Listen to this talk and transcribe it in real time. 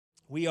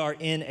We are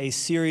in a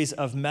series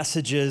of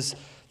messages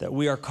that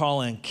we are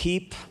calling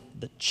Keep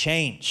the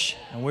Change.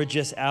 And we're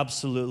just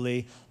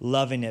absolutely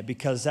loving it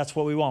because that's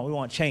what we want. We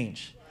want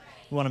change.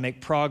 We want to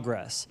make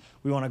progress.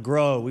 We want to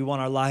grow. We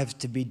want our lives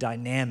to be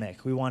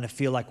dynamic. We want to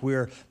feel like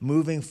we're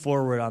moving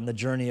forward on the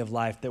journey of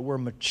life, that we're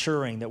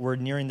maturing, that we're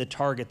nearing the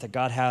target that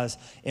God has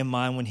in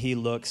mind when He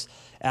looks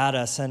at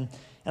us. And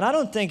I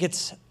don't think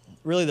it's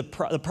really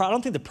I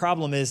don't think the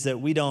problem is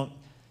that we don't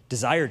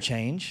desire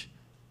change.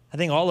 I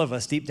think all of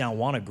us deep down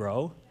want to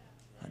grow.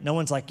 No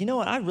one's like, you know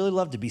what, I'd really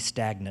love to be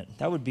stagnant.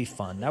 That would be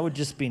fun. That would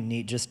just be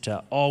neat, just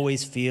to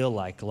always feel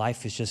like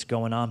life is just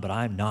going on, but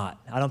I'm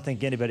not. I don't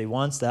think anybody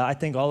wants that. I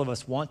think all of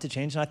us want to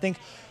change. And I think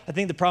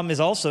the problem is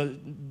also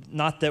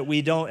not that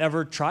we don't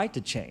ever try to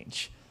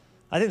change.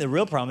 I think the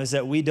real problem is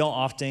that we don't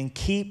often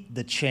keep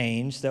the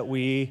change that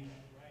we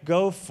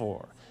go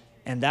for.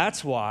 And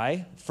that's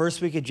why, first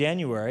week of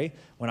January,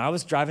 when I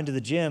was driving to the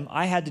gym,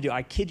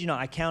 I kid you not,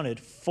 I counted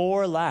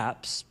 4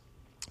 laps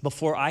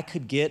before I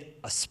could get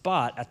a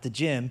spot at the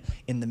gym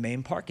in the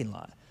main parking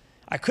lot.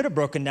 I could have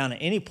broken down at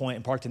any point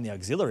and parked in the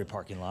auxiliary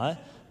parking lot,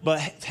 but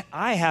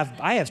I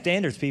have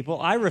standards, people.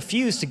 I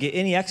refuse to get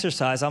any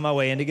exercise on my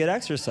way in to get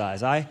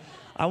exercise. I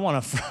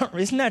want to,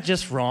 isn't that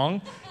just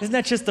wrong? Isn't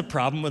that just the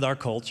problem with our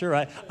culture,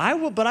 right? I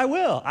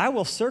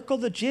will circle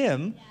the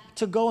gym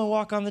to go and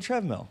walk on the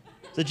treadmill.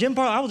 The gym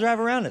part, I will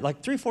drive around it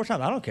like 3-4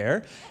 times. I don't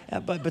care.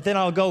 But then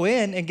I'll go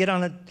in and get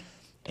on it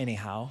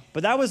anyhow.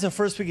 But that was the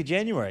first week of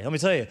January. Let me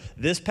tell you,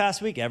 this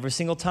past week, every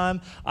single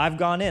time I've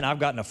gone in, I've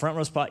gotten a front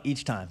row spot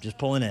each time, just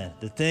pulling in.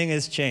 The thing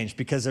has changed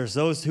because there's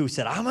those who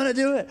said, I'm going to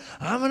do it.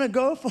 I'm going to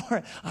go for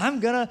it.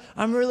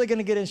 I'm really going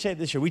to get in shape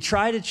this year. We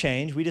try to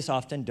change. We just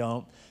often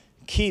don't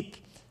keep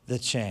the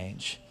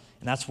change.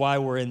 And that's why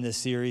we're in this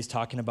series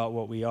talking about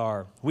what we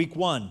are. Week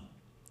 1,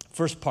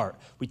 first part,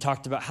 we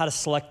talked about how to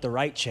select the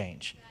right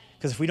change.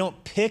 Because if we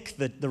don't pick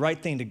the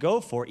right thing to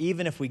go for,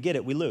 even if we get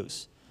it, we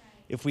lose.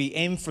 If we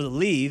aim for the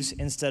leaves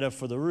instead of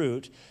for the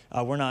root,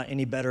 we're not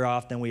any better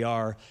off than we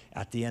are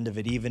at the end of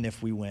it, even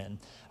if we win.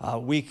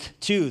 Week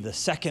 2, the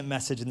second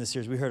message in this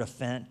series, we heard a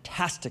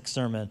fantastic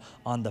sermon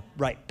on the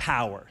right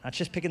power. Not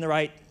just picking the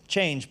right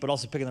change, but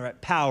also picking the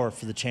right power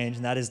for the change,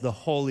 and that is the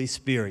Holy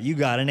Spirit. You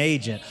got an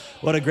agent.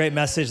 What a great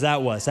message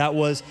that was. That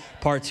was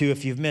part 2.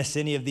 If you've missed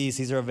any of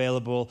these are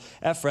available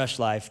at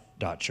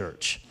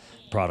freshlife.church.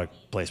 Product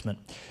placement.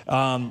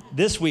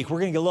 This week, we're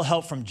going to get a little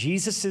help from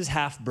Jesus'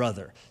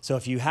 half-brother. So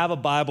if you have a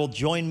Bible,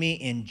 join me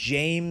in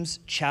James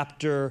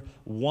chapter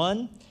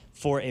 1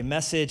 for a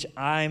message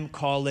I'm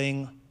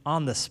calling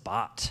On the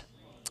Spot.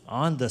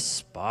 On the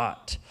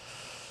Spot.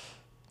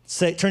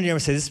 Turn to your neighbor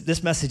and say,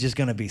 this message is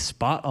going to be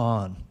spot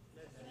on.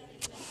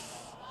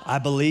 I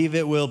believe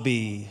it will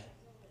be.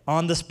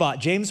 On the spot.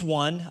 James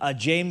 1.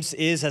 James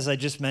is, as I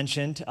just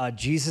mentioned,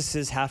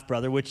 Jesus'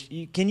 half-brother,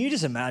 can you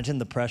just imagine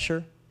the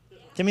pressure?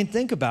 I mean,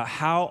 think about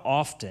how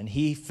often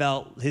he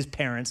felt his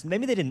parents,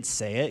 maybe they didn't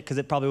say it because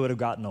it probably would have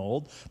gotten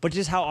old, but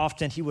just how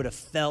often he would have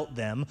felt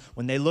them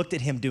when they looked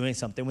at him doing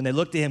something, when they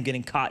looked at him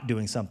getting caught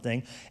doing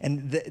something,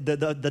 and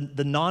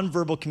the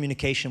nonverbal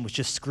communication was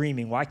just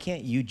screaming, why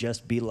can't you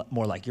just be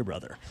more like your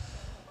brother?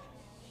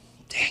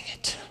 Dang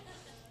it,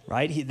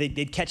 right?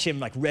 They'd catch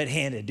him like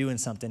red-handed doing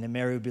something, and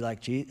Mary would be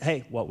like,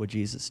 hey, what would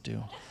Jesus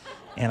do?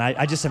 And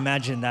I just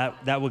imagine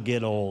that would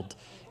get old,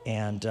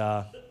 and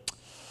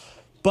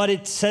but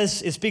it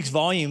speaks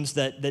volumes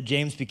that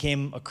James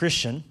became a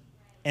Christian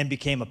and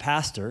became a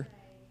pastor,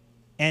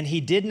 and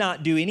he did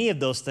not do any of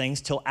those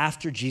things till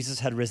after Jesus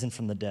had risen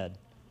from the dead.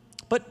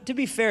 But to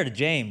be fair to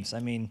James,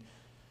 I mean,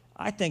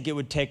 I think it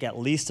would take at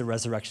least a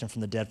resurrection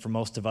from the dead for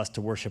most of us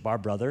to worship our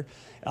brother.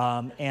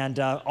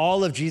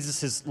 All of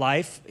Jesus'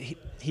 life,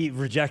 he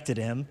rejected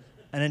him.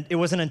 And it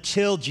wasn't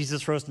until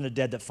Jesus rose from the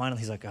dead that finally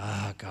he's like,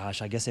 oh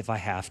gosh, I guess if I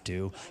have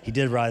to. He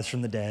did rise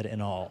from the dead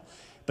and all.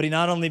 But he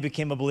not only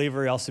became a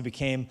believer, he also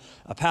became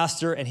a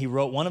pastor, and he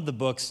wrote one of the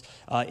books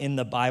in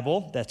the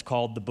Bible that's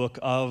called the Book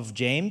of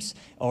James,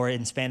 or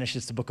in Spanish,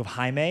 it's the Book of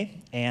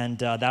Jaime, and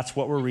that's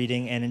what we're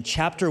reading. And in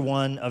chapter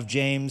 1 of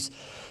James,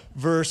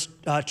 turn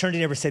to your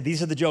neighbor and say,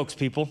 these are the jokes,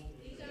 people.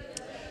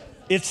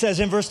 It says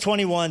in verse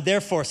 21,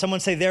 therefore, someone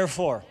say,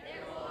 therefore,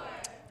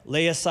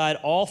 lay aside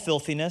all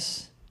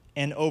filthiness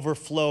and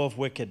overflow of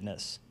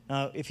wickedness.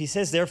 Now, if he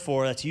says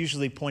therefore, that's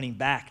usually pointing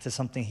back to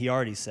something he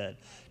already said.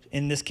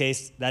 In this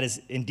case, that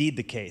is indeed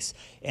the case.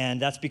 And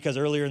that's because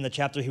earlier in the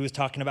chapter, he was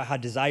talking about how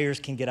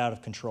desires can get out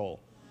of control.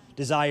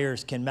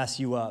 Desires can mess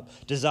you up.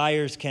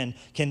 Desires can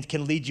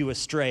lead you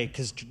astray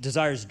because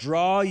desires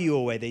draw you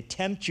away. They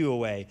tempt you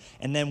away.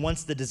 And then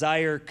once the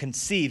desire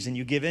conceives and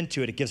you give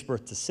into it, it gives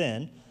birth to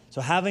sin.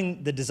 So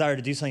having the desire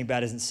to do something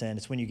bad isn't sin.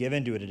 It's when you give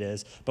into it, it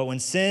is. But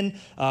when sin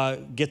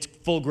gets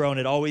full grown,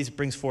 it always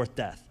brings forth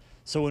death.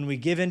 So when we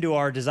give into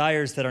our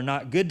desires that are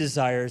not good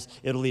desires,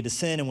 it'll lead to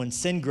sin. And when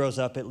sin grows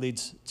up, it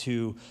leads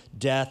to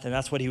death. And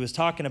that's what he was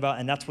talking about.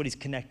 And that's what he's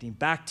connecting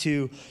back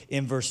to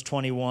in verse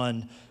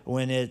 21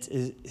 when it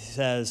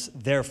says,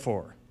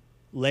 therefore,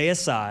 lay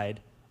aside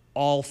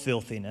all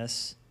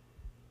filthiness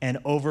and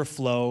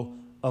overflow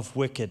of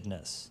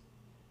wickedness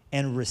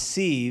and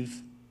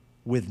receive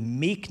with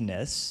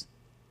meekness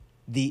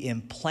the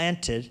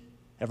implanted,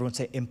 everyone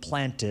say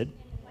implanted,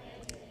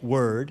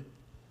 word,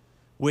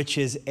 which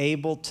is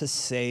able to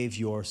save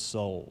your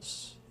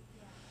souls.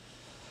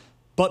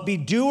 But be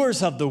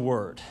doers of the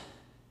word,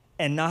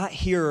 and not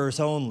hearers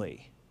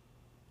only,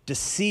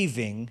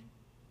 deceiving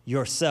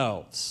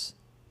yourselves.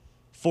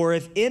 For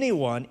if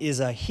anyone is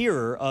a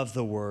hearer of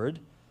the word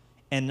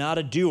and not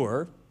a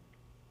doer,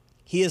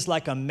 he is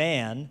like a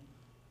man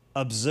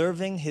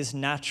observing his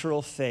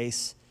natural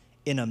face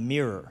in a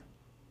mirror.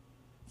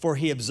 For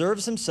he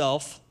observes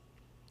himself,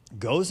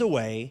 goes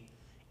away,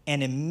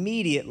 and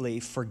immediately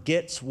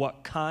forgets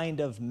what kind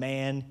of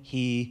man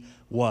he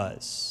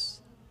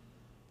was.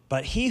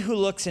 But he who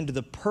looks into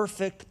the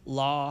perfect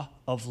law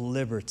of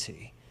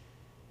liberty,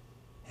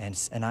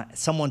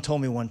 someone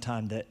told me one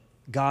time that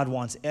God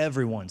wants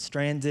everyone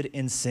stranded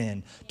in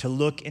sin to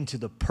look into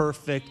the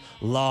perfect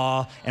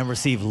law and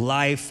receive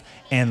life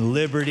and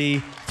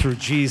liberty through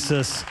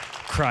Jesus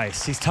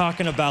Christ. He's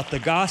talking about the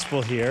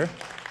gospel here.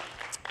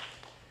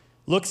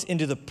 Looks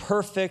into the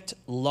perfect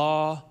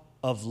law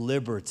of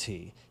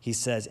liberty, he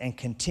says, and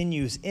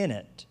continues in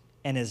it,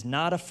 and is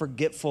not a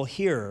forgetful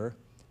hearer,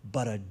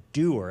 but a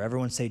doer.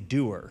 Everyone say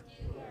doer.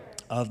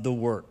 Of the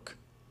work.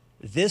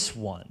 This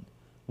one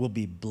will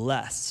be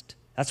blessed.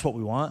 That's what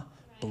we want.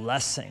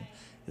 Blessing.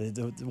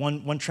 The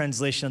one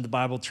translation of the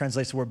Bible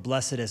translates the word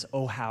blessed as,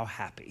 oh, how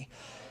happy.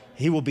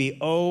 He will be,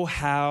 oh,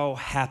 how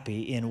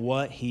happy in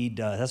what he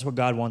does. That's what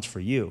God wants for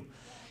you.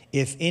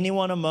 If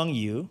anyone among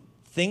you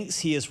thinks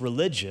he is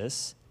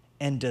religious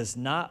and does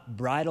not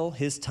bridle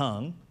his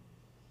tongue,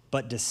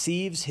 but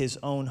deceives his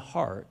own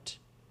heart,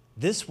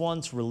 this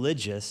one's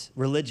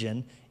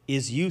religion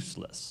is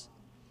useless.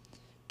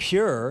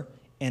 Pure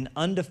and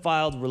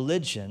undefiled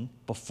religion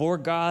before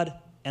God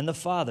and the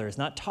Father is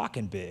not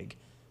talking big,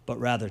 but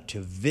rather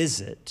to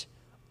visit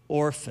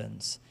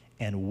orphans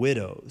and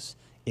widows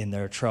in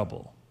their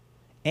trouble,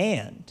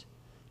 and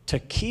to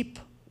keep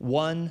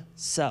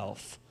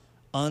oneself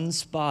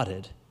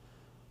unspotted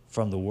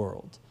from the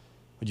world.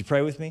 Would you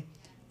pray with me?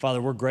 Father,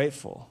 we're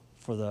grateful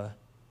for the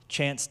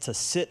chance to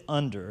sit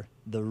under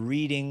the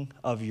reading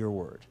of your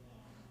word.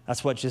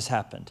 That's what just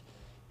happened.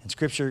 And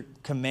Scripture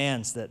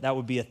commands that that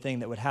would be a thing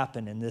that would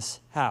happen in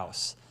this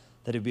house,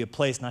 that it would be a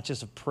place not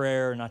just of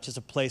prayer, not just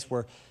a place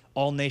where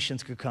all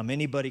nations could come.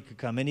 Anybody could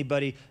come.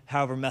 Anybody,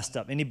 however messed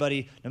up.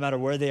 Anybody, no matter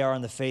where they are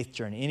on the faith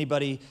journey.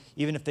 Anybody,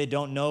 even if they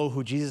don't know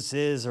who Jesus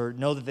is or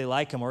know that they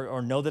like him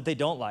or know that they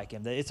don't like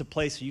him. That it's a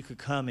place where you could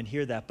come and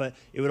hear that. But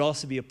it would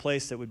also be a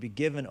place that would be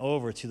given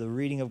over to the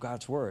reading of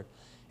God's word.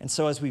 And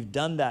so as we've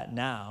done that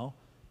now,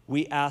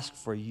 we ask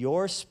for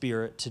your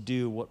Spirit to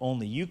do what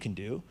only you can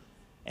do,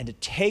 and to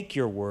take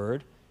your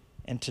word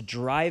and to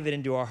drive it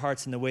into our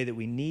hearts in the way that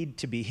we need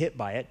to be hit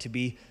by it, to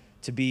be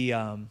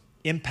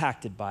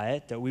impacted by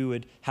it, that we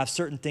would have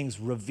certain things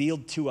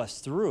revealed to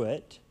us through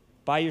it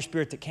by your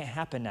Spirit that can't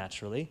happen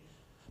naturally.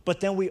 But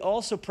then we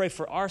also pray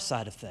for our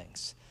side of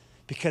things,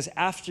 because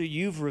after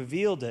you've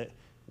revealed it,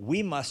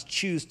 we must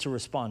choose to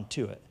respond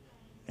to it.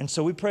 And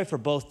so we pray for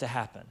both to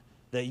happen,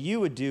 that you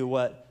would do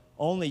what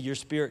only your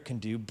Spirit can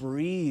do,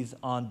 breathe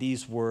on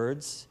these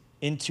words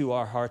into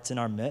our hearts in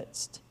our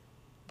midst.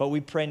 But we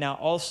pray now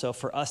also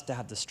for us to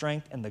have the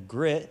strength and the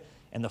grit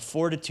and the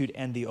fortitude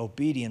and the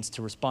obedience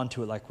to respond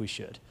to it like we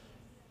should.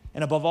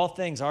 And above all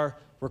things, our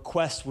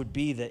request would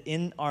be that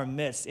in our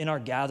midst, in our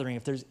gathering,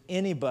 if there's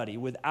anybody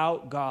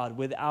without God,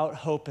 without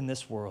hope in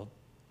this world,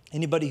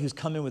 anybody who's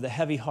come in with a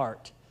heavy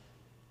heart,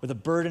 with a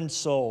burdened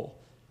soul,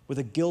 with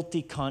a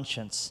guilty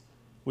conscience,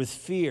 with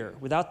fear,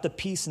 without the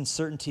peace and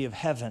certainty of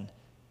heaven,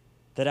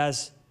 that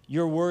as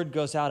your word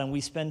goes out and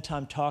we spend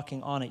time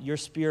talking on it, your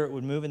Spirit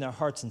would move in their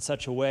hearts in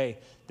such a way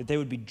that they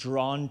would be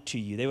drawn to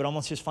you. They would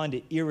almost just find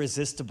it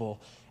irresistible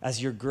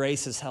as your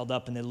grace is held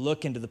up, and they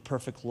look into the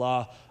perfect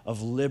law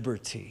of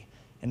liberty,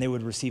 and they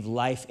would receive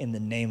life in the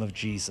name of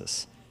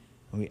Jesus.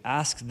 And we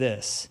ask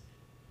this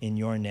in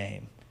your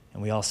name.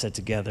 And we all said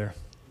together,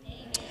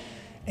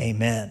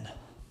 Amen.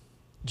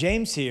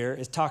 James here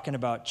is talking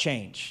about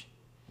change.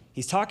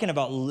 He's talking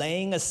about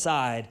laying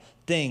aside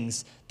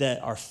things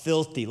that are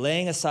filthy,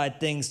 laying aside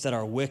things that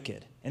are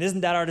wicked. And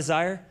isn't that our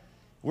desire?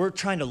 We're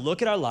trying to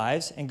look at our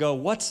lives and go,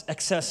 what's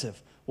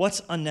excessive?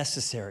 What's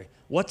unnecessary?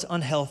 What's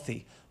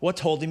unhealthy?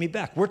 What's holding me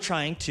back? We're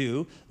trying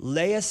to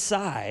lay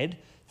aside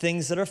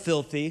things that are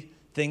filthy,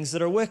 things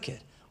that are wicked,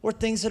 or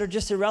things that are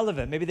just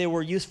irrelevant. Maybe they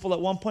were useful at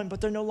one point,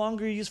 but they're no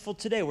longer useful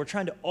today. We're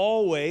trying to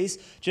always,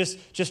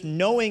 just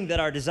knowing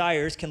that our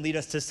desires can lead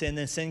us to sin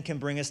and sin can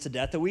bring us to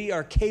death, that we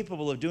are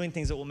capable of doing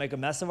things that will make a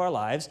mess of our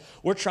lives.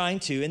 We're trying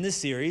to, in this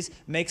series,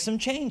 make some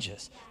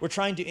changes. We're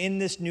trying to, in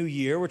this new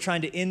year, we're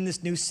trying to, in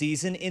this new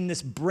season, in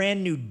this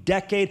brand new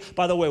decade.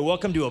 By the way,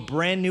 welcome to a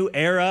brand new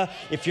era.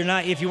 If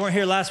you weren't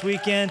here last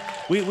weekend,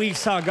 we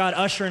saw God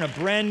usher in a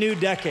brand new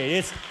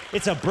decade.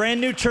 It's a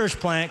brand new church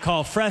plant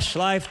called Fresh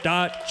Life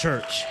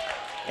Church.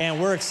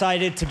 And we're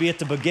excited to be at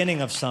the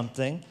beginning of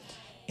something.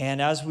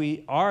 And as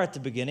we are at the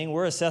beginning,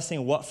 we're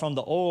assessing what from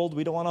the old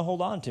we don't want to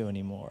hold on to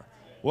anymore.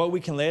 What we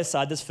can lay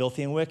aside that's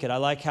filthy and wicked. I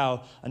like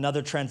how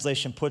another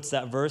translation puts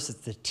that verse.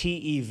 It's the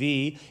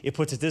TEV. It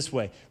puts it this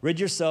way. Rid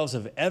yourselves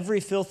of every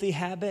filthy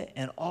habit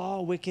and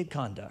all wicked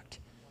conduct.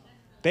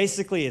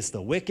 Basically, it's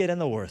the wicked and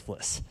the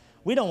worthless.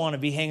 We don't want to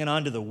be hanging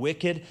on to the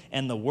wicked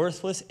and the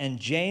worthless. And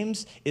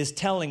James is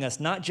telling us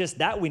not just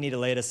that we need to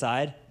lay it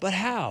aside, but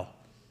how.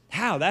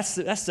 How? That's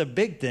the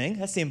big thing.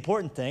 That's the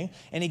important thing.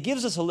 And he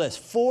gives us a list,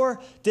 4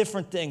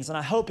 different things. And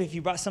I hope if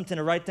you brought something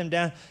to write them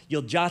down,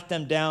 you'll jot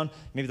them down.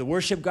 Maybe the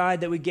worship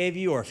guide that we gave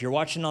you, or if you're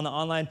watching on the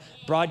online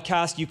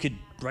broadcast, you could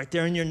right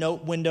there in your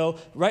note window,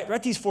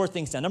 write these 4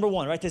 things down. Number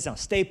 1, write this down.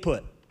 Stay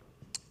put.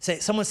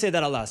 Someone say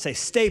that out loud. Say,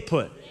 stay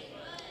put.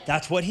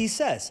 That's what he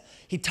says.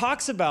 He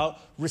talks about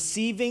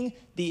receiving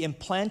the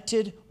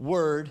implanted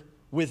word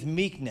with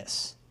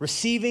meekness.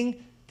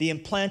 Receiving the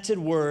implanted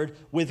word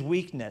with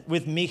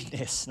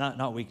meekness,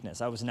 not weakness.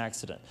 That was an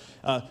accident.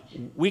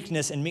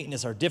 Weakness and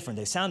meekness are different.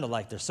 They sound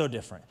alike. They're so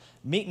different.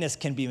 Meekness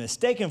can be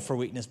mistaken for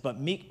weakness, but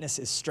meekness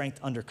is strength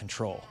under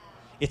control.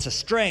 It's a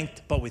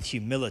strength, but with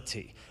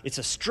humility. It's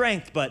a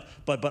strength, but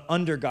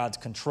under God's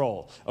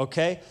control.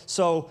 Okay?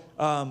 So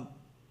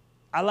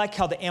I like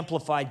how the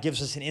Amplified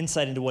gives us an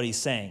insight into what he's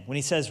saying. When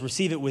he says,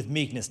 receive it with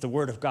meekness, the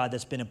word of God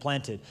that's been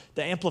implanted,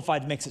 the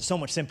Amplified makes it so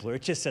much simpler.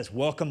 It just says,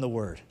 welcome the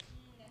word.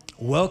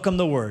 Welcome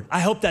the word. I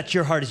hope that's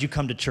your heart as you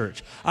come to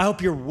church. I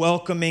hope you're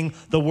welcoming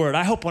the word.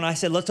 I hope when I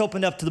said, let's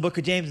open up to the book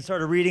of James and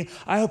started reading,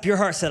 I hope your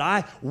heart said,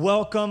 I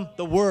welcome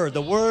the word.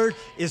 The word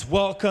is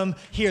welcome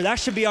here. That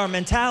should be our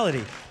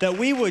mentality, that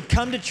we would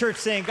come to church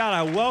saying, God,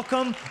 I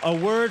welcome a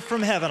word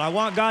from heaven. I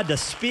want God to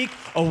speak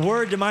a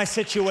word to my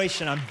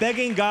situation. I'm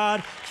begging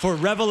God for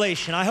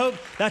revelation. I hope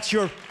that's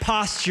your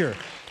posture,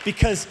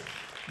 because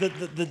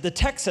the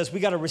text says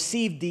we got to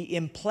receive the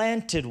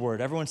implanted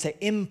word. Everyone say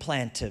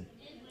implanted.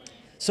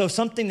 So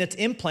something that's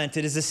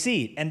implanted is a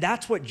seed. And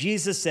that's what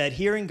Jesus said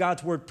hearing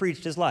God's word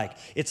preached is like.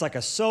 It's like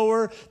a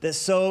sower that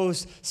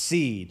sows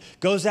seed,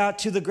 goes out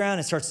to the ground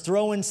and starts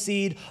throwing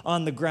seed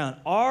on the ground.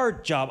 Our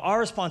job, our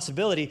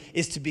responsibility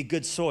is to be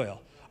good soil.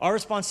 Our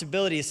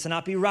responsibility is to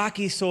not be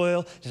rocky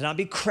soil, to not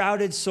be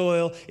crowded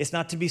soil. It's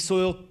not to be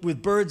soil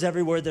with birds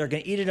everywhere that are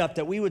going to eat it up.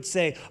 That we would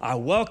say, I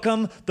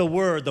welcome the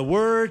word. The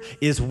word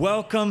is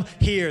welcome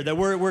here. That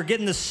we're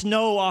getting the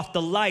snow off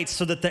the lights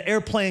so that the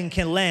airplane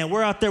can land.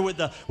 We're out there with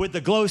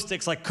the glow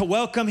sticks like,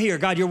 welcome here.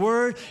 God, your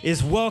word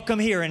is welcome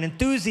here. And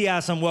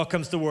enthusiasm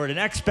welcomes the word. And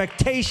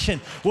expectation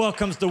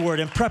welcomes the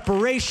word. And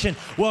preparation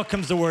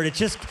welcomes the word.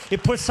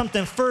 It puts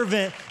something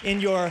fervent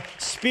in your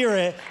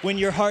spirit when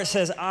your heart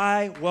says,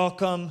 I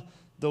welcome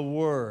the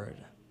word.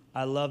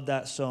 I love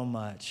that so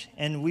much.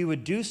 And we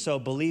would do so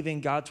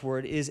believing God's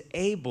word is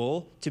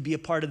able to be a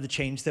part of the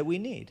change that we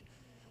need.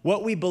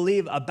 What we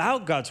believe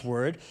about God's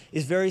word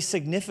is very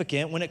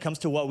significant when it comes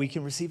to what we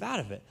can receive out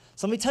of it.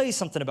 So let me tell you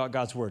something about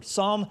God's word.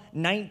 Psalm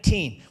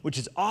 19, which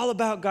is all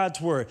about God's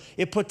word,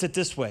 it puts it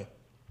this way.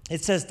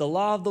 It says the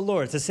law of the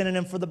Lord, it's a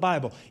synonym for the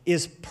Bible,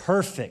 is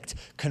perfect,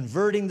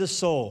 converting the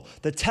soul.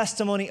 The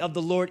testimony of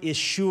the Lord is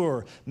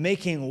sure,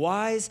 making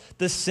wise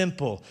the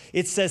simple.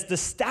 It says the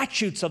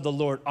statutes of the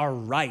Lord are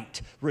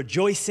right,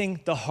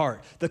 rejoicing the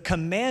heart. The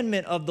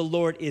commandment of the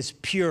Lord is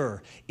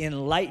pure,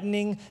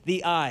 enlightening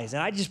the eyes.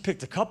 And I just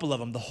picked a couple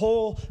of them. The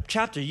whole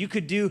chapter, you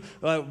could do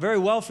very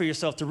well for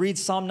yourself to read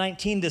Psalm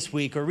 19 this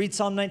week, or read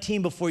Psalm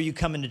 19 before you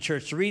come into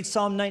church, to read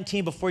Psalm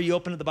 19 before you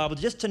open up the Bible,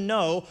 just to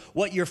know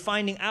what you're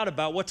finding out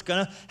about what's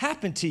going to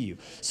happen to you.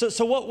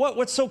 So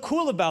what's so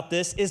cool about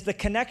this is the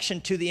connection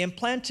to the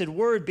implanted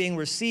word being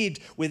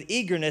received with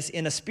eagerness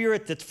in a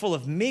spirit that's full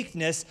of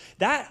meekness.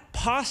 That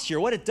posture,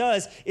 what it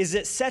does is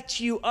it sets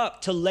you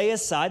up to lay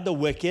aside the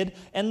wicked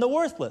and the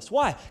worthless.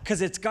 Why?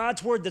 Because it's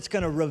God's word that's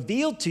going to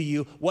reveal to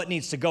you what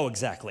needs to go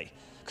exactly.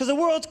 Because the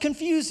world's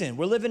confusing.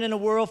 We're living in a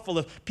world full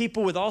of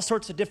people with all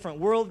sorts of different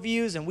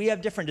worldviews, and we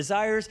have different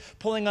desires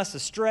pulling us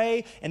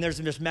astray, and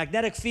there's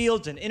magnetic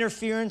fields and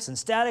interference and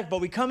static, but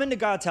we come into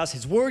God's house,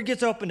 his word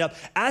gets opened up,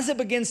 as it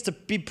begins to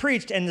be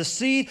preached and the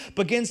seed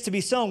begins to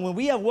be sown. When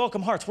we have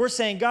welcome hearts, we're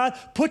saying, God,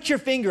 put your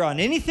finger on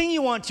anything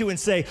you want to and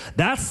say,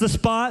 that's the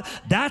spot,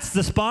 that's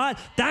the spot,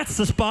 that's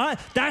the spot,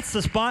 that's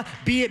the spot.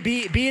 Be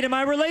it in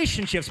my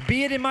relationships,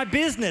 be it in my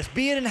business,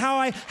 be it in how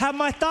I have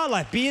my thought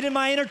life, be it in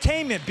my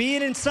entertainment, be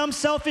it in some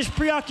selfish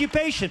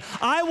preoccupation.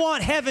 I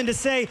want heaven to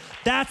say,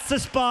 that's the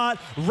spot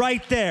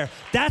right there.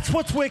 That's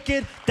what's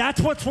wicked.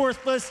 That's what's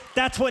worthless.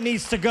 That's what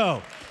needs to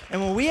go.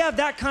 And when we have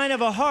that kind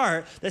of a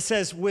heart that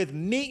says, with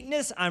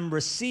meekness, I'm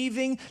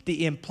receiving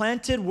the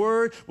implanted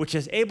word, which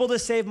is able to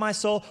save my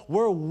soul,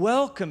 we're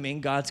welcoming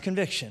God's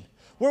conviction.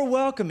 We're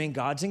welcoming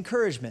God's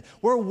encouragement.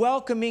 We're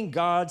welcoming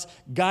God's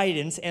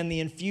guidance and the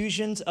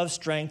infusions of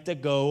strength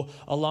that go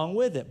along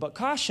with it. But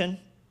caution,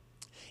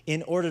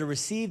 in order to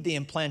receive the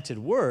implanted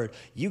word,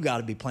 you got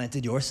to be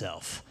planted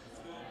yourself.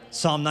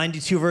 Psalm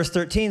 92 verse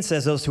 13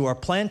 says, those who are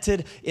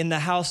planted in the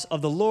house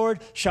of the Lord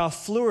shall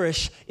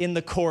flourish in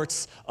the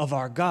courts of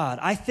our God.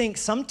 I think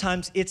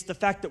sometimes it's the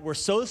fact that we're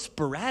so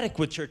sporadic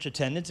with church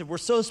attendance, and we're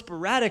so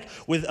sporadic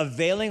with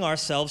availing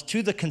ourselves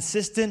to the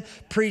consistent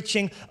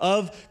preaching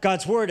of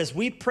God's word. As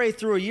we pray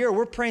through a year,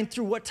 we're praying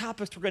through what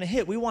topics we're going to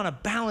hit. We want a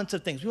balance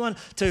of things. We want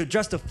to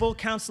address the full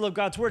counsel of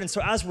God's word. And so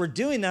as we're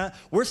doing that,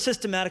 we're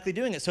systematically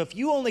doing it. So if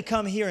you only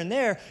come here and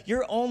there,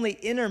 you're only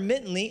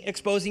intermittently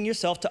exposing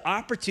yourself to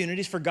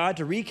opportunities for God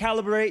to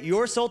recalibrate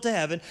your soul to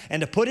heaven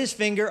and to put his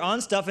finger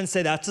on stuff and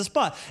say, that's the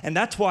spot. And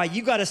that's why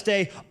you got to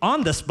stay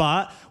on the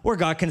spot where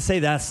God can say,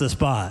 that's the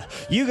spot.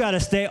 You got to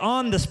stay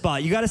on the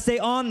spot. You got to stay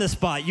on the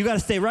spot. You got to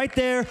stay right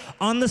there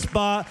on the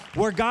spot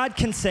where God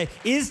can say,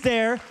 is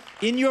there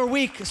in your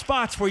weak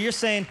spots where you're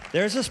saying,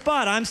 there's a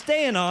spot I'm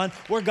staying on,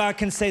 where God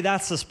can say,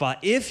 that's the spot.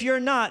 If you're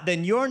not,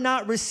 then you're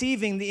not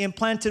receiving the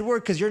implanted word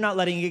because you're not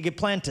letting it get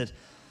planted.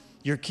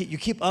 You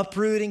keep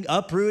uprooting.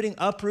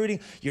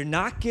 You're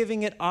not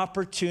giving it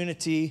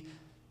opportunity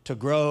to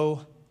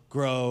grow.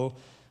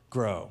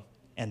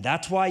 And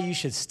that's why you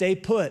should stay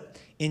put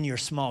in your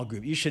small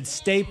group. You should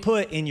stay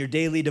put in your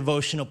daily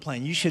devotional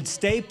plan. You should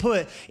stay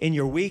put in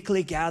your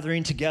weekly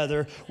gathering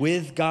together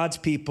with God's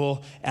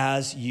people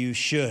as you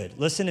should.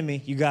 Listen to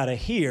me. You got to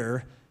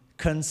hear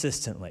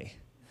consistently.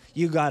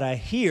 You got to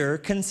hear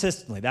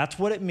consistently. That's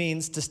what it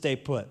means to stay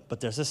put. But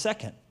there's a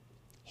second.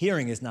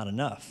 Hearing is not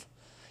enough.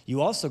 You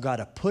also got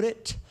to put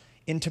it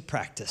into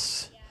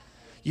practice.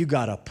 You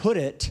got to put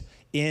it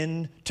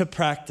into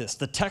practice.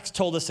 The text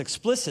told us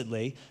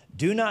explicitly,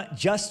 do not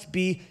just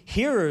be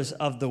hearers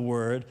of the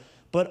word,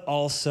 but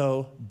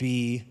also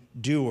be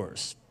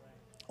doers.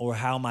 Or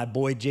how my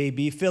boy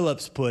J.B.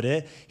 Phillips put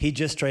it, he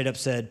just straight up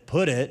said,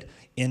 put it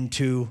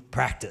into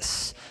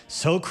practice.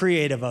 So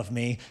creative of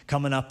me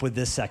coming up with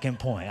this second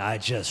point. I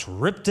just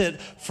ripped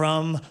it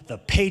from the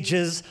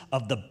pages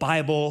of the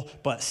Bible,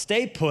 but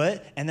stay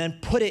put and then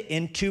put it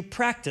into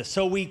practice.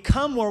 So we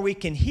come where we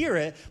can hear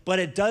it, but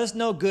it does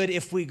no good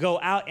if we go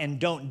out and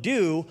don't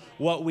do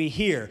what we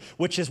hear,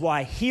 which is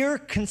why hear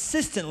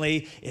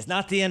consistently is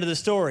not the end of the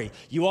story.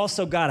 You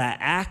also got to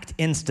act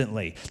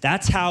instantly.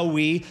 That's how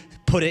we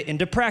put it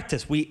into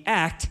practice. We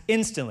act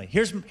instantly.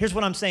 Here's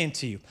what I'm saying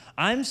to you.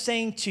 I'm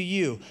saying to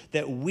you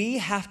that we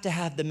have to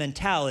have the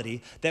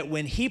mentality that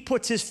when he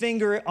puts his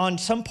finger on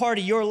some part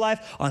of your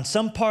life, on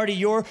some part of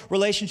your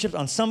relationships,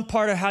 on some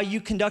part of how you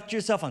conduct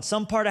yourself, on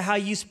some part of how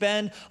you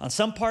spend, on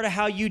some part of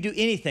how you do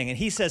anything, and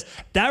he says,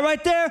 that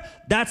right there,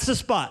 that's the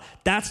spot.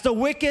 That's the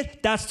wicked,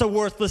 that's the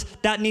worthless,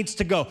 that needs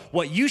to go.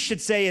 What you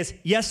should say is,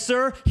 yes,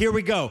 sir, here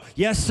we go.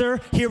 Yes,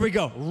 sir, here we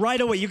go. Right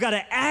away. You got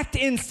to act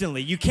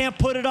instantly. You can't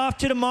put it off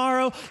to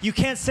tomorrow. You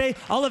can't say,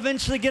 I'll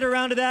eventually get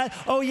around to that.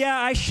 Oh yeah,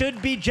 I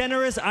should be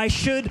generous. I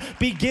should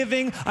be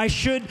giving. I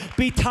should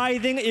be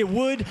tithing. It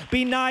would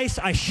be nice.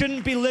 I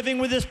shouldn't be living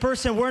with this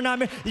person. We're not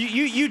married.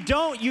 You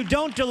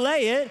don't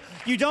delay it.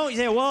 You don't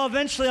say, well,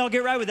 eventually I'll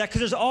get right with that,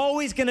 because there's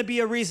always going to be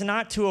a reason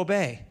not to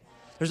obey.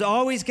 There's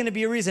always going to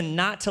be a reason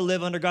not to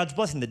live under God's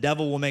blessing. The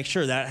devil will make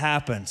sure that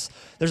happens.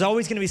 There's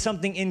always going to be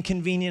something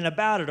inconvenient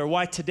about it, or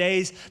why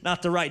today's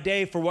not the right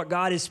day for what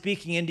God is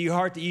speaking into your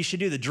heart that you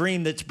should do, the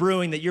dream that's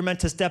brewing that you're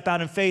meant to step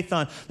out in faith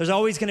on. There's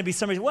always going to be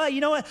somebody, well,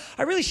 you know what?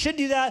 I really should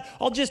do that.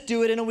 I'll just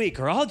do it in a week,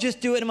 or I'll just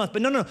do it in a month.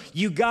 But no.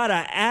 You got to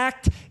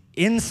act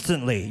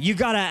instantly. You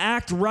got to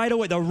act right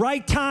away. The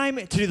right time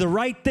to do the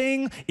right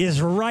thing is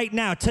right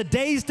now.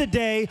 Today's the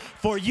day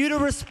for you to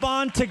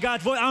respond to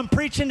God's voice. I'm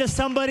preaching to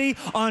somebody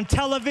on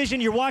television.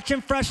 You're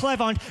watching Fresh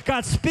Life on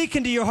God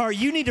speaking to your heart.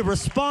 You need to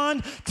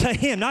respond to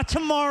him, not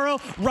tomorrow,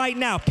 right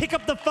now. Pick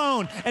up the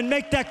phone and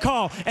make that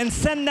call and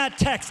send that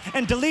text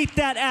and delete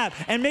that app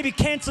and maybe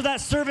cancel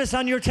that service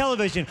on your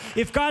television.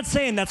 If God's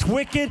saying that's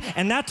wicked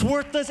and that's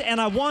worthless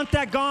and I want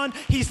that gone,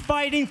 he's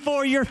fighting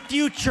for your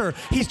future.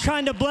 He's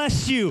trying to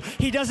bless you.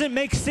 He doesn't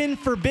make sin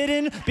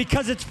forbidden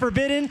because it's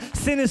forbidden.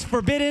 Sin is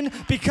forbidden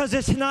because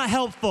it's not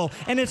helpful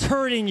and it's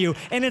hurting you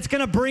and it's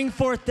going to bring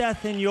forth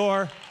death in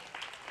your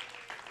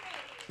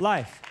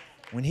life.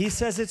 When he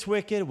says it's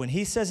wicked, when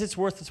he says it's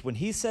worthless, when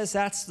he says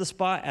that's the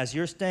spot, as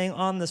you're staying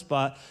on the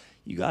spot,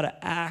 you got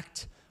to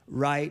act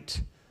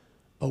right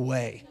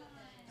away.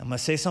 I'm going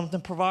to say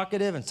something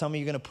provocative, and some of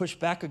you are going to push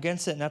back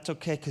against it, and that's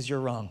okay because you're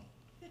wrong.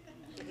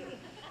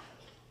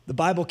 The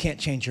Bible can't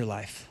change your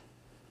life.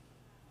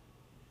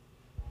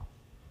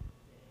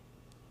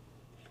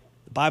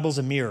 The Bible's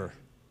a mirror,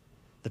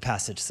 the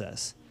passage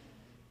says.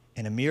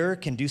 And a mirror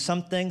can do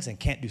some things and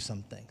can't do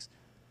some things.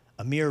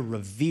 A mirror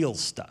reveals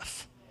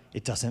stuff.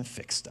 It doesn't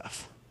fix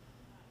stuff.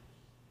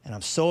 And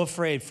I'm so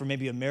afraid for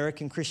maybe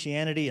American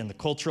Christianity and the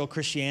cultural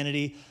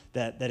Christianity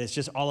that is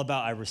just all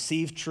about I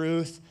receive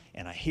truth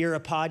and I hear a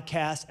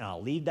podcast and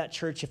I'll leave that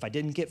church if I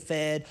didn't get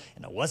fed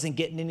and I wasn't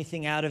getting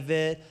anything out of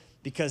it,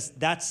 because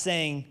that's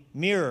saying,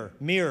 mirror,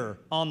 mirror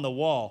on the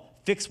wall,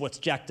 fix what's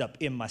jacked up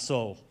in my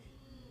soul.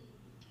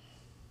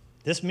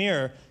 This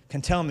mirror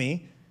can tell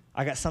me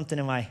I got something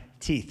in my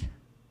teeth.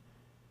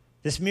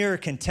 This mirror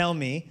can tell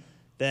me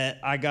that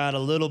I got a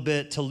little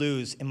bit to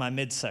lose in my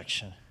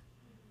midsection.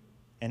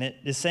 And it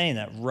is saying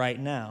that right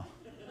now.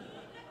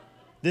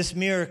 This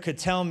mirror could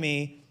tell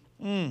me,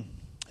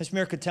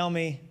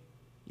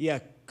 yeah,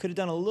 could have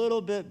done a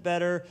little bit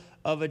better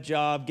of a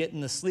job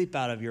getting the sleep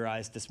out of your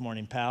eyes this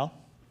morning, pal.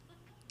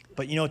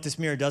 But you know what this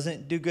mirror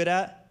doesn't do good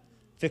at?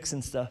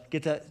 Fixing stuff.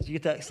 Get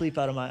that sleep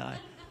out of my eye.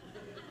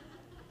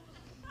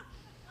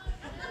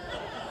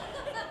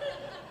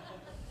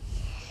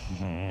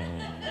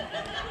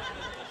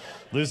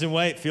 Losing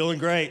weight, feeling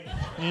great.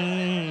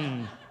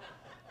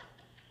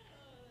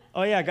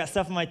 Oh yeah, I got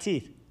stuff in my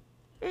teeth.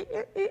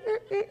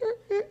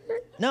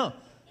 No.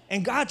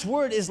 And God's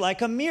word is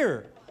like a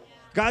mirror.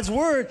 God's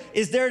word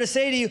is there to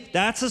say to you,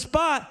 that's the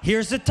spot.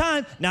 Here's the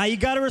time. Now you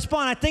got to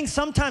respond. I think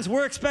sometimes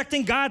we're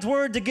expecting God's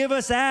word to give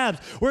us abs.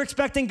 We're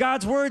expecting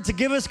God's word to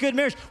give us good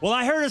marriage. Well,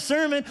 I heard a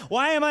sermon.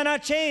 Why am I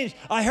not changed?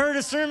 I heard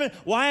a sermon.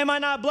 Why am I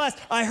not blessed?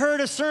 I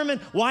heard a sermon.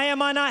 Why am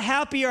I not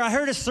happier? I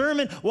heard a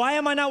sermon. Why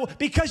am I not?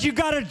 Because you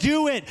got to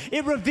do it.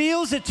 It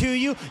reveals it to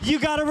you. You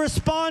got to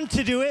respond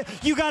to do it.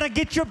 You got to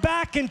get your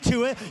back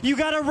into it. You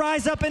got to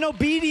rise up in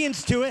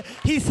obedience to it.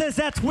 He says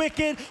that's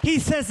wicked. He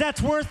says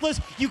that's worthless.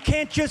 You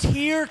can't just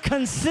hear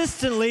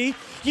consistently.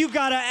 You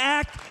got to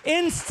act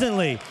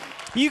instantly.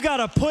 You got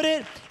to put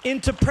it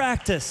into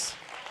practice.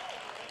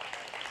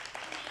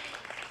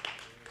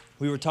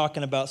 We were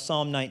talking about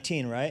Psalm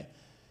 19, right?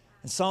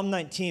 And Psalm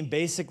 19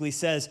 basically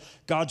says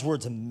God's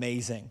word's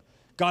amazing.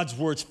 God's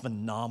word's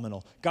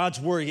phenomenal.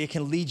 God's word, it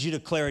can lead you to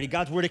clarity.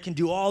 God's word, it can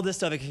do all this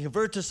stuff. It can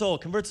convert the soul.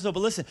 But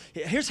listen,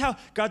 here's how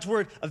God's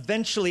word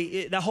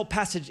eventually, that whole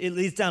passage, it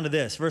leads down to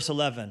this, verse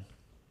 11.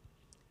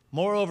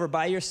 Moreover,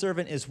 by your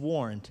servant is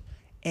warned,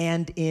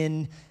 and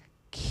in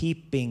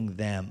keeping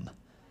them,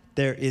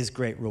 there is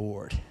great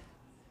reward.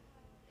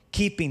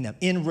 Keeping them,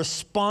 in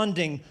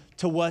responding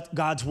to what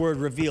God's word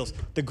reveals.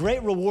 The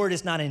great reward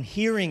is not in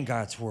hearing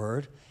God's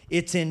word,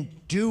 it's in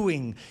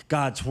doing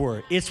God's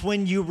word. It's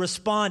when you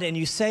respond and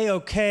you say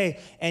okay,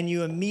 and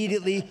you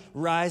immediately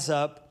rise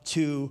up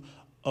to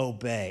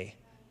obey.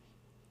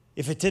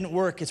 If it didn't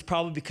work, it's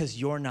probably because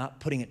you're not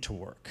putting it to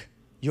work.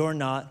 You're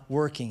not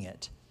working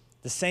it.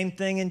 The same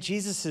thing in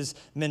Jesus'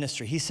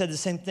 ministry. He said the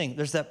same thing.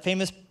 There's that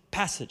famous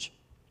passage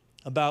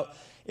about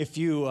if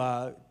you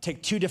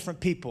take two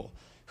different people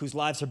whose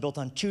lives are built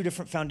on two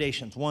different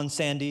foundations, one's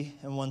sandy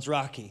and one's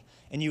rocky,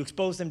 and you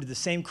expose them to the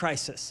same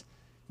crisis.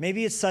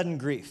 Maybe it's sudden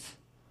grief,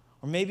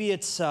 or maybe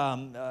it's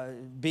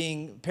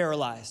being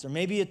paralyzed, or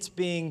maybe it's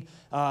being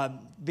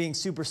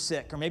super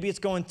sick, or maybe it's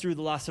going through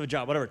the loss of a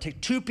job, whatever.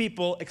 Take two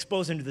people,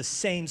 expose them to the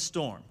same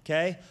storm,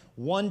 okay?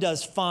 One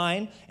does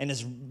fine and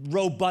is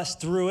robust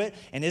through it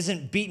and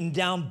isn't beaten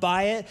down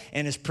by it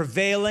and is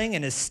prevailing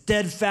and is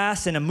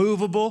steadfast and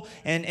immovable.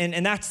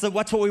 And that's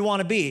what we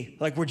want to be.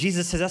 Like where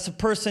Jesus says, that's a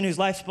person whose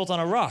life's built on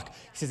a rock.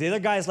 He says the other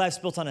guy's life's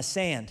built on a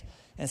sand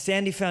and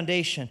sandy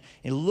foundation.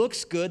 It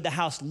looks good. The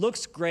house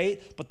looks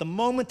great. But the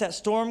moment that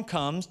storm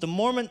comes, the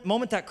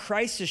moment that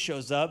crisis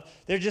shows up,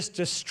 they're just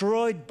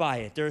destroyed by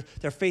it.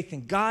 Their faith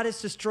in God is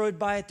destroyed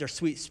by it. Their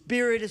sweet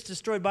spirit is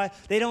destroyed by it.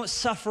 They don't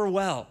suffer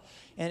well.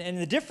 And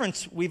the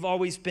difference we've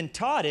always been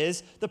taught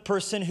is the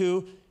person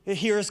who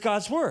hears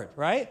God's word,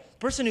 right? The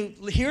person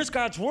who hears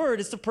God's word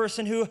is the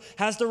person who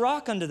has the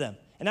rock under them.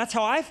 And that's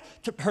how I've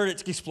heard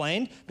it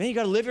explained. Man, you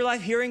got to live your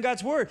life hearing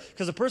God's word,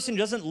 because the person who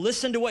doesn't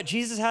listen to what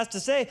Jesus has to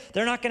say,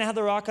 they're not going to have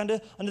the rock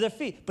under their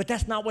feet. But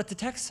that's not what the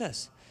text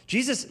says.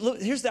 Jesus, look,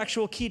 here's the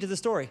actual key to the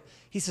story.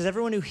 He says,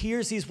 everyone who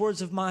hears these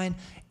words of mine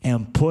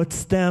and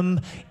puts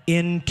them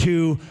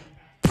into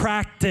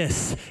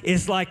practice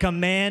is like a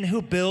man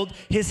who built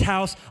his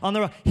house on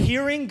the rock.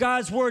 Hearing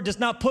God's word does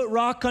not put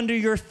rock under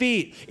your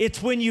feet.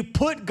 It's when you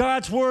put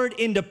God's word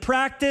into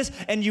practice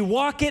and you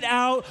walk it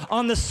out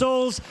on the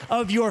soles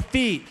of your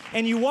feet.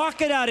 And you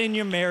walk it out in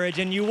your marriage,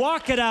 and you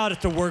walk it out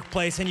at the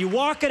workplace, and you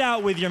walk it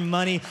out with your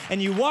money,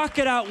 and you walk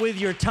it out with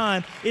your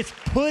time. It's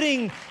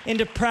putting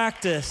into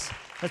practice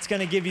that's going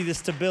to give you the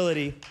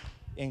stability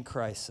in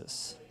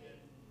crisis.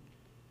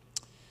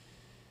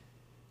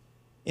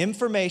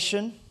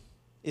 Information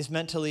is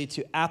meant to lead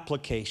to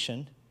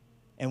application,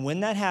 and when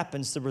that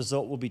happens, the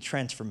result will be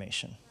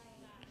transformation.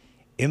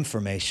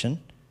 Information,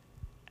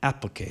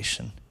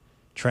 application,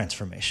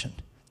 transformation.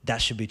 That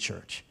should be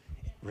church.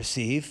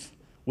 Receive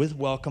with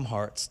welcome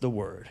hearts the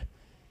word.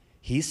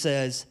 He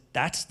says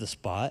that's the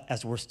spot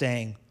as we're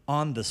staying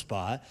on the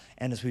spot,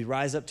 and as we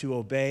rise up to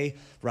obey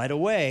right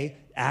away,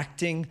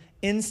 acting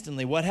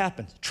instantly, what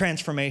happens?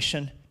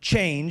 Transformation,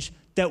 change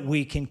that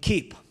we can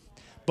keep.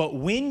 But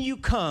when you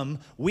come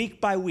week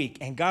by week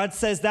and God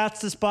says that's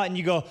the spot and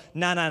you go,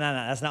 no,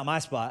 that's not my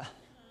spot.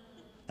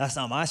 That's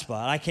not my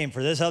spot. I came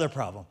for this other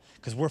problem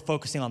because we're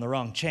focusing on the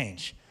wrong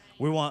change.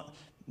 We want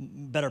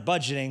better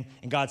budgeting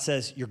and God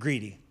says you're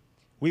greedy.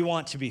 We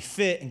want to be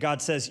fit and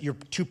God says you're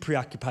too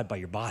preoccupied by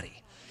your body.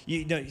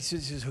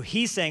 So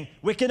he's saying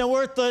wicked and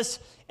worthless,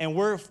 and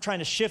we're trying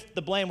to shift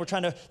the blame. We're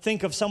trying to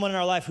think of someone in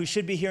our life who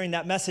should be hearing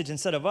that message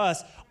instead of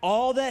us.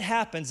 All that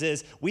happens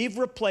is we've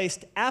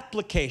replaced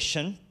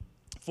application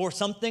for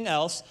something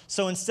else.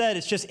 So instead,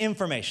 it's just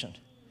information.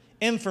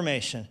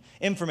 information,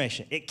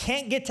 information. It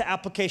can't get to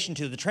application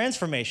to the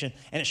transformation,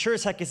 and it sure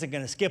as heck isn't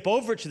going to skip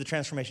over to the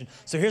transformation.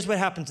 So here's what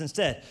happens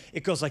instead.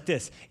 It goes like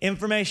this: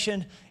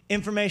 information,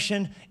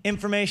 information,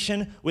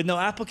 information with no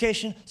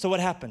application. So what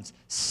happens?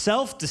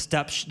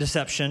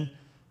 Self-deception,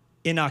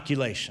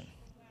 inoculation.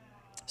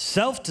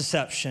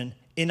 Self-deception,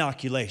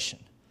 inoculation.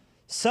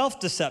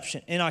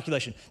 Self-deception,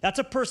 inoculation. That's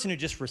a person who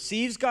just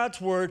receives God's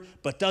word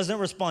but doesn't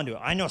respond to it.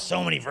 I know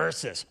so many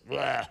verses.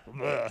 Blah,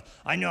 blah.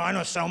 I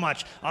know so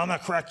much. I'm going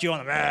to correct you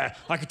on them.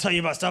 I could tell you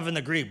about stuff in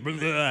the Greek.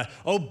 Blah.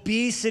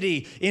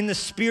 Obesity in the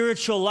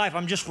spiritual life.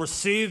 I'm just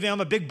receiving. I'm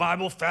a big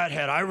Bible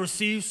fathead. I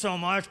receive so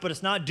much, but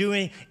it's not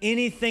doing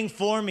anything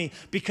for me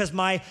because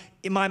my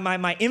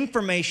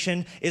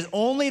information is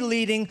only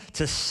leading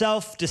to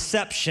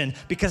self-deception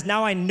because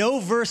now I know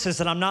verses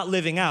that I'm not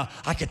living out.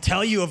 I could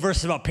tell you a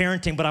verse about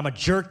parenting, but I'm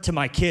a jerk to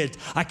my kids.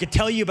 I could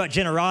tell you about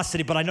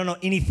generosity, but I don't know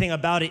anything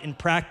about it in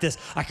practice.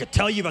 I could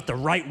tell you about the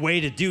right way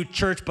to do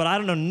church, but I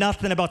don't know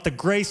nothing about the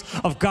grace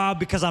of God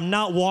because I'm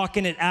not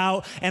walking it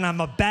out, and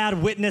I'm a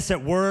bad witness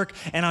at work,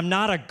 and I'm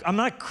not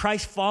a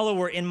Christ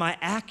follower in my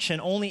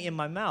action, only in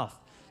my mouth.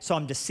 So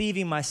I'm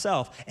deceiving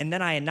myself, and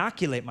then I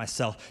inoculate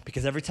myself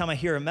because every time I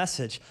hear a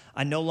message,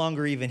 I no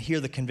longer even hear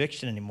the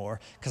conviction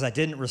anymore because I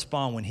didn't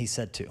respond when he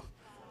said to,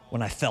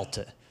 when I felt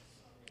it.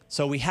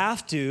 So we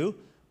have to,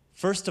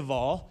 first of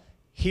all,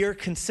 hear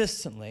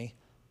consistently,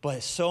 but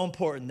it's so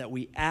important that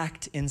we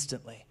act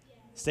instantly.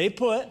 Stay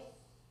put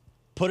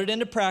it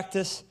into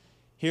practice.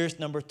 Here's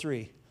number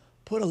 3,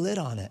 put a lid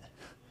on it.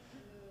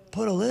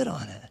 Put a lid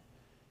on it.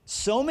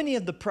 So many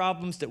of the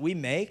problems that we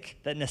make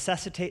that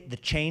necessitate the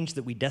change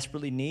that we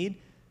desperately need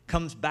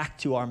comes back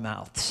to our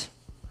mouths.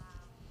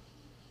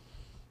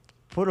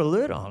 Put a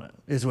lid on it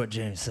is what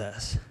James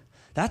says.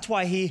 That's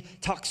why he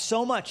talks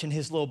so much in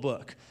his little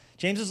book.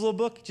 James's little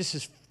book just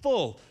is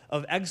full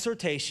of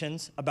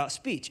exhortations about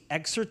speech,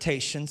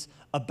 exhortations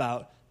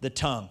about the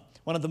tongue.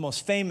 One of the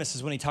most famous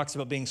is when he talks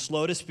about being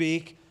slow to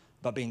speak,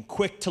 about being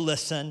quick to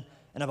listen,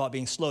 and about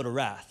being slow to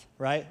wrath,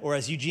 right? Or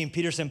as Eugene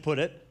Peterson put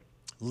it,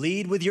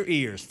 lead with your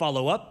ears,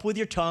 follow up with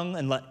your tongue,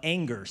 and let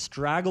anger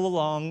straggle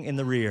along in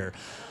the rear.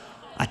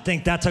 I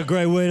think that's a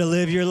great way to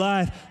live your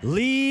life.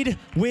 Lead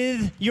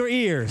with your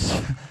ears.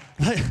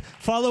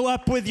 Follow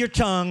up with your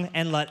tongue,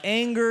 and let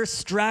anger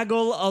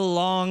straggle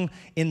along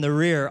in the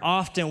rear.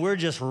 Often we're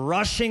just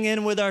rushing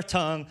in with our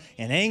tongue,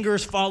 and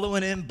anger's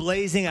following in,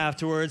 blazing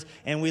afterwards,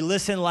 and we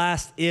listen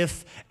last,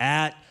 if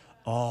at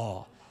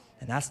all.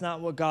 And that's not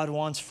what God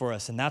wants for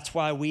us, and that's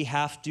why we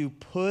have to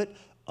put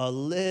a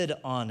lid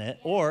on it,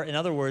 or in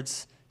other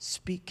words,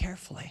 speak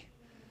carefully.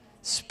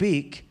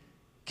 Speak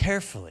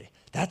carefully.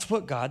 That's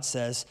what God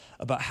says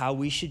about how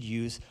we should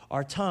use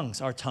our tongues.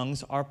 Our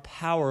tongues are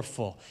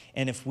powerful,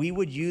 and if we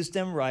would use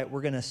them right,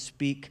 we're going to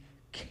speak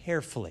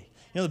carefully.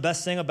 You know the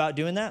best thing about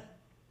doing that?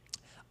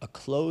 A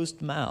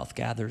closed mouth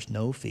gathers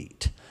no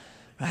feet,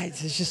 right?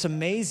 It's just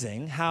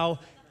amazing how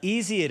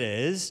easy it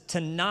is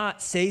to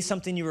not say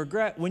something you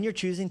regret when you're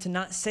choosing to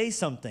not say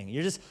something.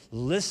 You're just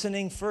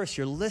listening first.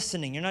 You're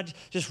listening. You're not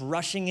just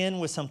rushing in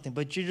with something,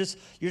 but you're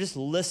just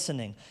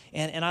listening.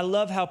 And I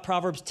love how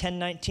Proverbs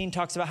 10:19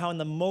 talks about how in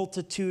the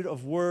multitude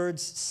of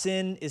words,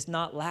 sin is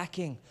not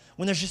lacking.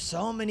 When there's just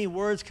so many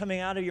words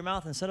coming out of your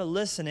mouth, instead of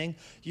listening,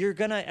 you're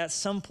going to at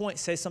some point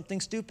say something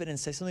stupid and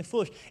say something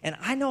foolish. And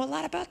I know a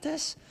lot about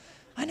this.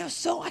 I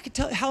could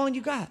tell you how long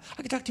you got.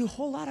 I could talk to you a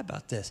whole lot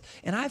about this.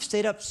 And I've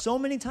stayed up so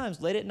many times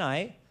late at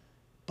night,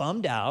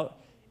 bummed out,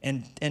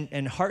 and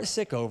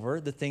heartsick over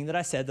the thing that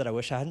I said that I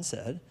wish I hadn't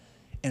said,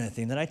 and the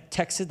thing that I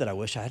texted that I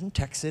wish I hadn't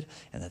texted,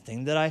 and the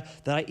thing that I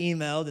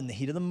emailed in the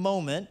heat of the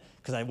moment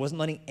because I wasn't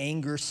letting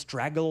anger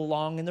straggle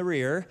along in the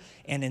rear.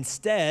 And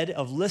instead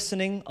of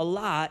listening a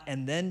lot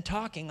and then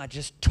talking, I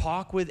just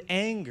talk with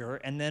anger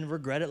and then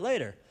regret it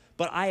later.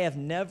 But I have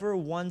never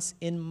once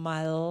in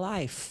my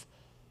life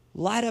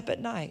lied up at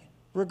night,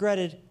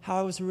 regretted how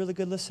I was a really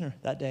good listener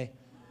that day.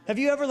 Have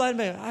you ever lied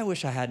to me? I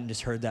wish I hadn't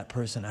just heard that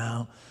person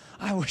out.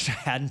 I wish I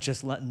hadn't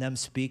just let them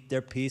speak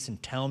their piece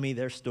and tell me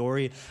their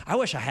story. I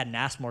wish I hadn't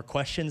asked more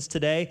questions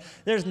today.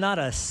 There's not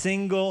a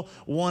single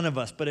one of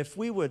us. But if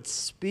we would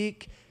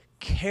speak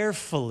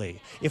carefully,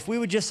 if we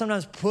would just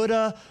sometimes put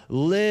a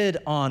lid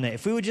on it,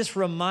 if we would just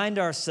remind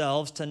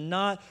ourselves to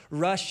not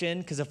rush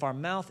in, because if our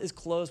mouth is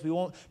closed, we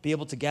won't be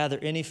able to gather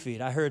any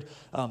feed. I heard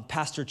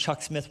Pastor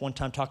Chuck Smith one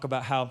time talk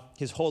about how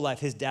his whole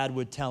life his dad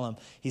would tell him,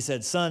 he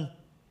said, son,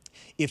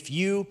 if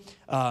you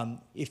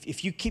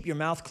keep your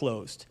mouth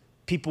closed,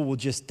 people will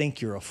just think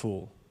you're a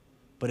fool.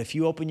 But if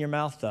you open your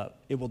mouth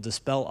up, it will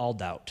dispel all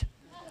doubt.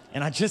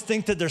 And I just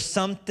think that there's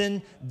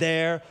something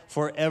there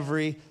for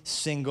every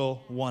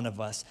single one of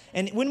us.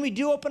 And when we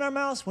do open our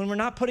mouths, when we're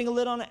not putting a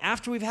lid on it,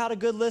 after we've had a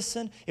good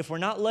listen, if we're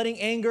not letting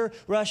anger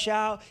rush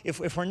out,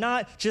 if we're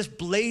not just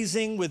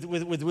blazing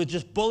with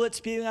just bullets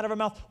spewing out of our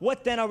mouth,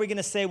 what then are we going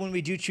to say when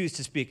we do choose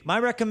to speak? My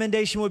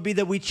recommendation would be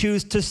that we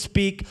choose to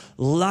speak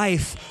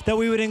life, that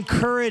we would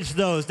encourage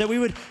those, that we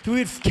would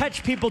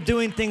catch people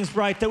doing things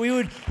right, that we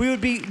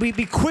would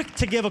be quick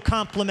to give a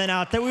compliment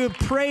out, that we would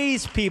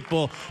praise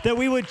people, that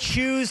we would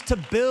choose words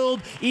to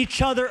build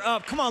each other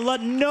up. Come on,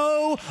 let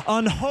no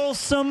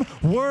unwholesome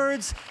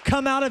words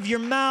come out of your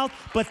mouth,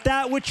 but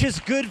that which is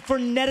good for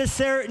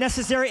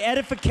necessary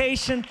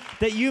edification,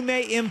 that you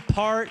may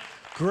impart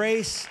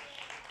grace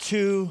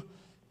to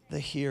the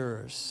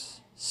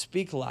hearers.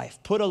 Speak life.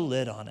 Put a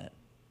lid on it.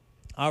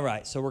 All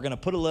right, so we're going to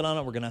put a lid on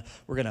it.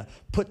 We're going to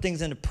put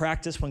things into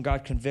practice when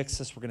God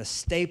convicts us. We're going to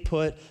stay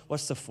put.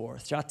 What's the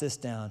fourth? Jot this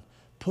down.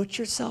 Put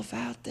yourself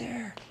out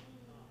there.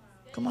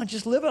 Come on,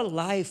 just live a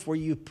life where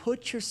you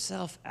put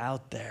yourself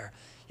out there.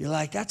 You're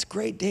like, that's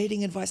great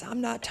dating advice.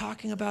 I'm not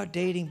talking about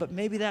dating, but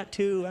maybe that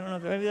too. I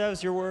don't know, maybe that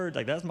was your word.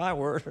 Like, that's my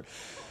word.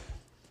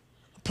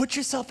 Put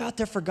yourself out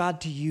there for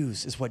God to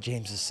use is what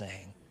James is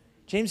saying.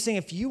 James is saying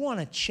if you want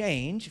to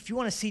change, if you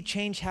want to see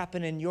change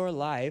happen in your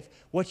life,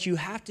 what you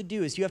have to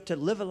do is you have to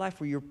live a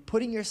life where you're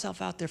putting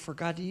yourself out there for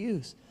God to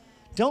use.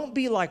 Don't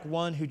be like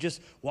one who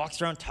just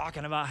walks around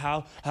talking about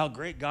how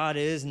great God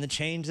is and the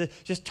change.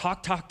 Just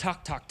talk.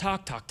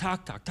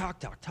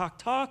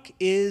 Talk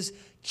is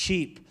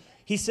cheap.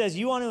 He says,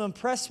 you want to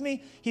impress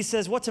me? He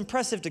says, what's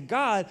impressive to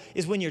God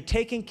is when you're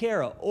taking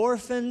care of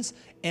orphans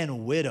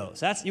and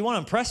widows. You want to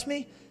impress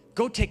me?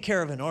 Go take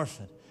care of an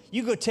orphan.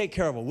 You go take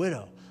care of a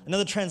widow.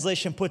 Another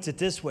translation puts it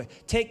this way: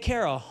 take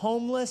care of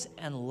homeless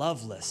and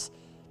loveless.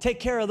 Take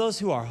care of those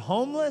who are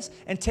homeless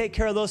and take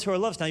care of those who are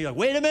loveless. Now you're like,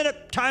 wait a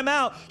minute, time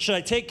out. Should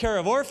I take care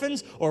of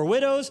orphans or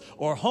widows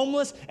or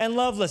homeless and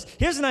loveless?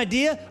 Here's an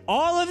idea: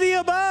 all of the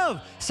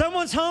above.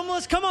 Someone's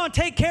homeless, come on,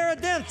 take care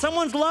of them.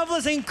 Someone's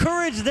loveless,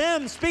 encourage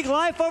them. Speak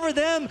life over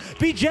them.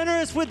 Be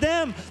generous with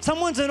them.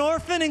 Someone's an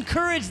orphan,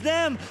 encourage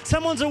them.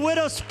 Someone's a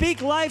widow,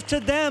 speak life to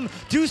them.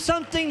 Do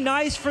something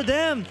nice for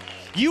them.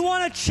 You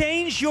want to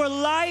change your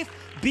life?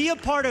 Be a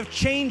part of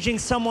changing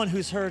someone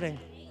who's hurting.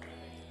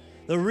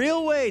 The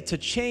real way to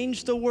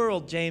change the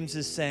world, James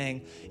is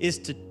saying, is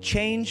to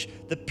change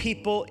the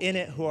people in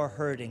it who are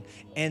hurting.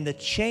 And the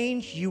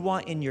change you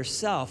want in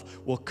yourself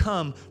will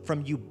come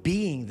from you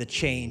being the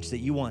change that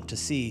you want to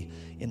see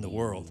in the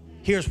world.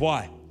 Here's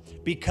why.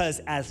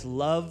 Because as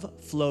love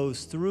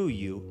flows through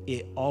you,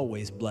 it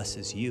always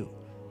blesses you.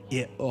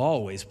 It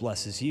always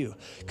blesses you.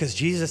 Because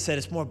Jesus said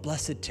it's more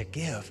blessed to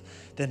give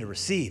than to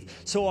receive.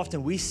 So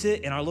often we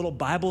sit in our little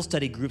Bible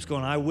study groups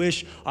going, I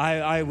wish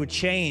I would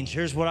change.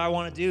 Here's what I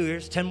want to do.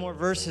 Here's 10 more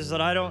verses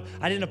that I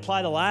didn't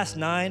apply the last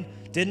 9.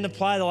 Didn't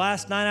apply the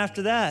last 9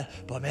 after that.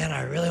 But man,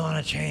 I really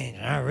want to change.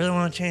 I really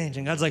want to change.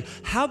 And God's like,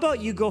 how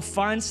about you go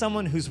find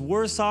someone who's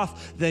worse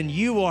off than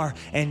you are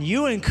and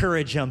you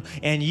encourage them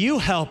and you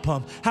help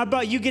them? How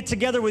about you get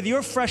together with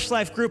your Fresh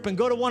Life group and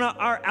go to one of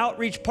our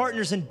outreach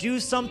partners and do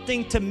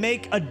something to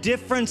make a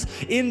difference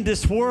in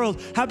this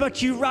world? How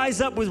about you rise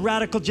up with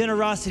radical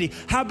generosity?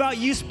 How about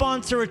you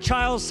sponsor a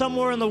child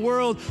somewhere in the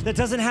world that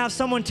doesn't have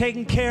someone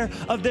taking care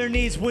of their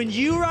needs? When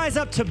you rise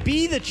up to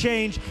be the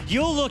change,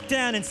 you'll look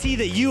down and see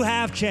that you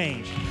have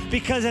changed,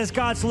 because as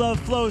God's love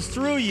flows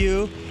through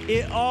you,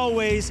 it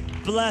always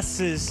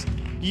blesses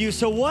you.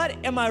 So what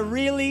am I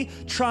really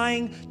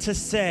trying to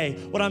say?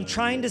 What I'm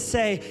trying to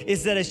say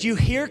is that as you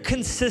hear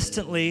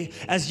consistently,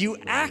 as you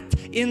act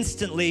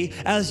instantly,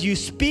 as you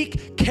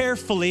speak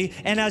carefully,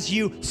 and as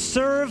you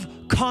serve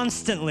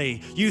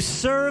constantly. You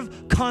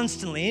serve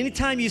constantly.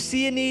 Anytime you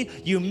see a need,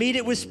 you meet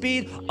it with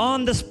speed,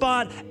 on the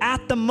spot,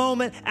 at the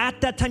moment, at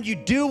that time. You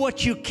do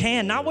what you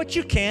can, not what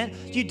you can't.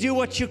 You do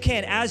what you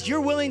can. As you're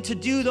willing to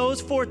do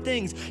those 4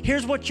 things,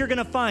 here's what you're going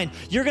to find.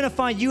 You're going to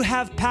find you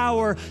have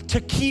power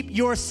to keep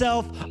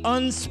yourself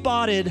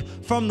unspotted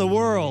from the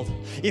world.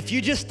 If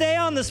you just stay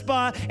on the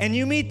spot and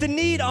you meet the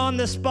need on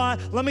the spot,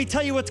 let me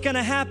tell you what's going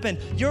to happen.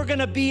 You're going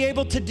to be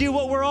able to do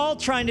what we're all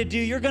trying to do.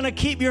 You're going to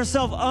keep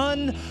yourself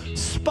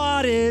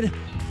unspotted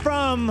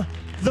from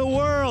the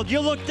world.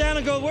 You'll look down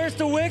and go, where's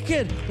the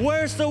wicked?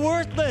 Where's the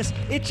worthless?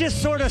 It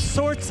just sort of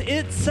sorts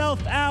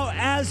itself out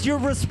as you're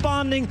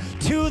responding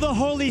to the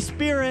Holy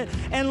Spirit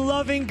and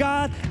loving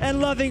God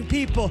and loving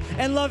people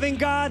and loving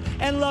God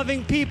and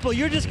loving people.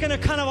 You're just going to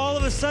kind of all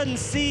of a sudden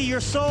see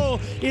your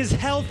soul is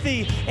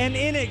healthy and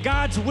in it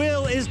God's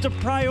will is the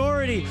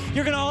priority.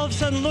 You're going to all of a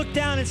sudden look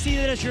down and see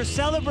that as you're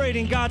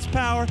celebrating God's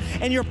power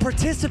and you're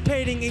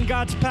participating in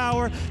God's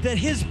power, that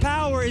His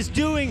power is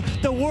doing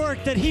the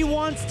work that He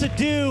wants to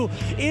do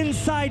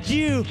inside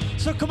you.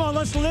 So come on,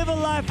 let's live a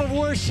life of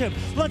worship.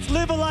 Let's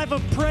live a life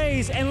of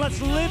praise, and let's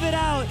live it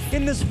out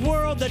in this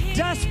world that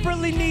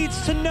desperately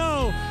needs to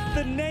know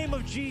the name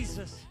of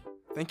Jesus.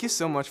 Thank you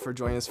so much for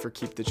joining us for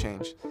Keep the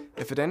Change.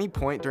 If at any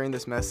point during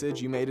this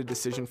message you made a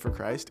decision for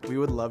Christ, we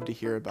would love to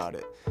hear about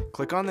it.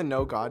 Click on the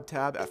Know God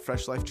tab at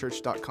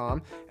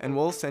FreshLifeChurch.com and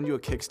we'll send you a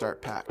Kickstart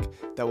pack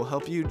that will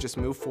help you just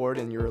move forward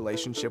in your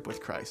relationship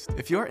with Christ.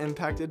 If you are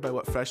impacted by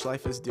what Fresh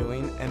Life is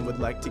doing and would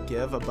like to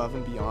give above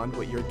and beyond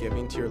what you're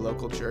giving to your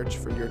local church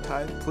for your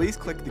tithe, please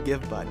click the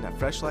Give button at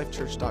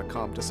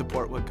FreshLifeChurch.com to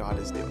support what God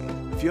is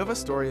doing. If you have a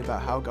story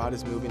about how God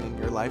is moving in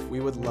your life, we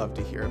would love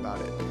to hear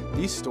about it.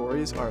 These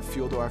stories are a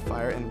fuel to our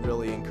fire and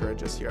really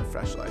encourage us here at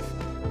Fresh Life.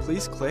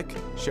 Please click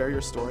share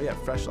your story at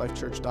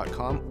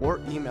FreshLifeChurch.com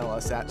or email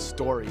us at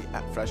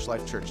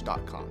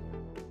story@FreshLifeChurch.com.